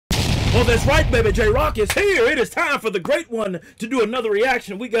Well, that's right, baby. J-Rocc is here. It is time for the great one to do another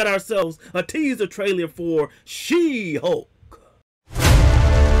reaction. We got ourselves a teaser trailer for She-Hulk.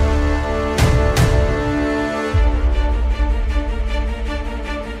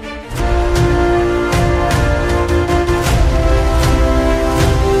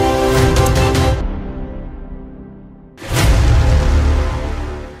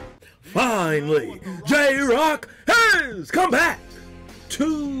 Finally, J-Rocc has come back to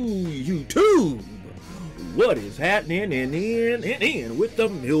YouTube. What is happening in with the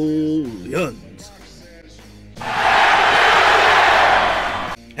millions?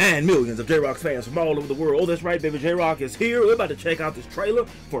 And millions of J-Rocc fans from all over the world. Oh, that's right, baby. J-Rocc is here. We're about to check out this trailer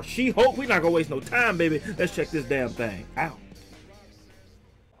for She-Hulk. We're not gonna waste no time, baby. Let's check this damn thing out.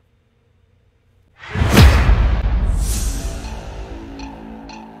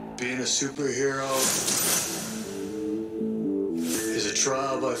 Being a superhero is a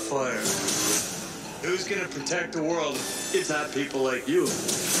trial by fire. Who's gonna protect the world if it's not people like you?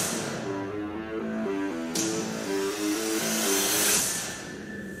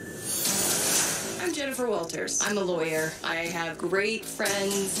 I'm Jennifer Walters. I'm a lawyer. I have great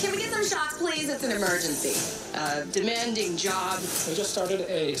friends. Can we get some shots, please? It's an emergency. Demanding job. We just started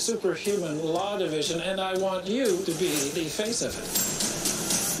a superhuman law division, and I want you to be the face of it.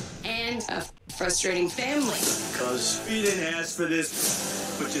 And a frustrating family. Cause you didn't ask for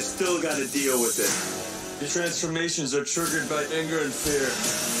this, but you still gotta deal with it. Your transformations are triggered by anger and fear.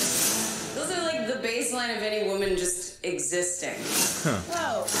 Those are like the baseline of any woman just existing.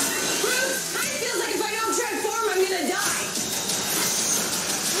 Whoa. Bruce, kind of feels like if I don't transform, I'm gonna die.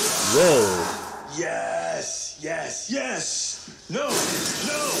 Whoa. Yes, yes, yes. No,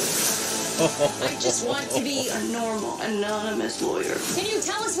 no. I just want to be a normal, anonymous lawyer. Can you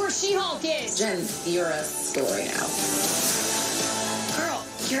tell us where She-Hulk is? Jen, you're a story now. Girl,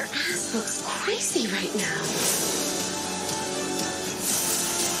 your ass looks crazy right now.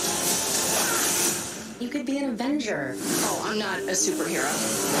 You could be an Avenger. Oh, I'm not a superhero.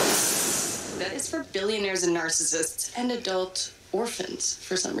 That is for billionaires and narcissists and adult orphans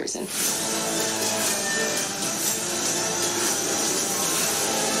for some reason.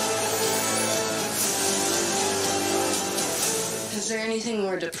 Is there anything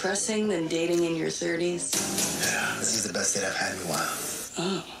more depressing than dating in your 30s? Yeah, this is the best date I've had in a while.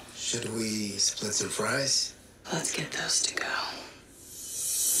 Oh. Should we split some fries? Let's get those to go.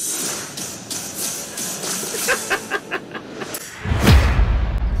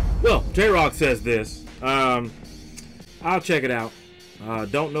 Well, J-Rocc says this. I'll check it out.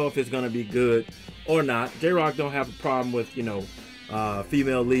 Don't know if it's gonna be good or not. J-Rocc don't have a problem with, you know,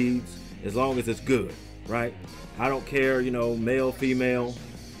 female leads as long as it's good, right? I don't care, you know, male, female.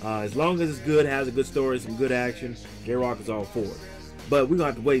 As long as it's good, has a good story, some good action, J-Rocc is all for it. But we're gonna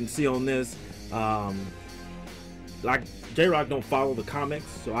have to wait and see on this. Like, J-Rocc don't follow the comics,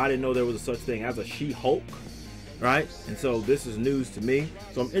 so I didn't know there was a such thing as a She-Hulk, right? And so this is news to me.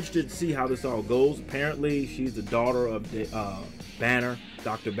 So I'm interested to see how this all goes. Apparently, she's the daughter of Banner,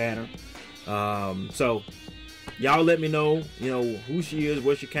 Dr. Banner. So y'all let me know, you know, who she is,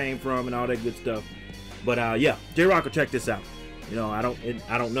 where she came from, and all that good stuff. But yeah, J-Rocc will check this out. You know, I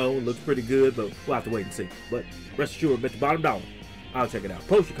don't know. It looks pretty good, but we'll have to wait and see. But rest assured, bet the bottom dollar, I'll check it out.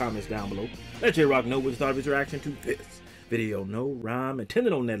 Post your comments down below. Let J-Rocc know what you thought of his reaction to this video. No rhyme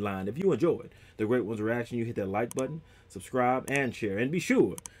intended on that line. If you enjoyed the Great One's reaction, you hit that like button, subscribe, and share. And be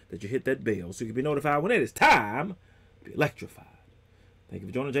sure that you hit that bell so you can be notified when it is time to be electrified. Thank you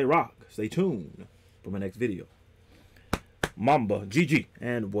for joining J-Rocc. Stay tuned for my next video. Mamba, GG,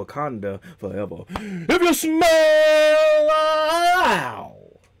 and Wakanda forever. If you smell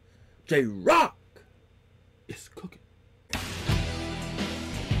J-Rocc is cooking.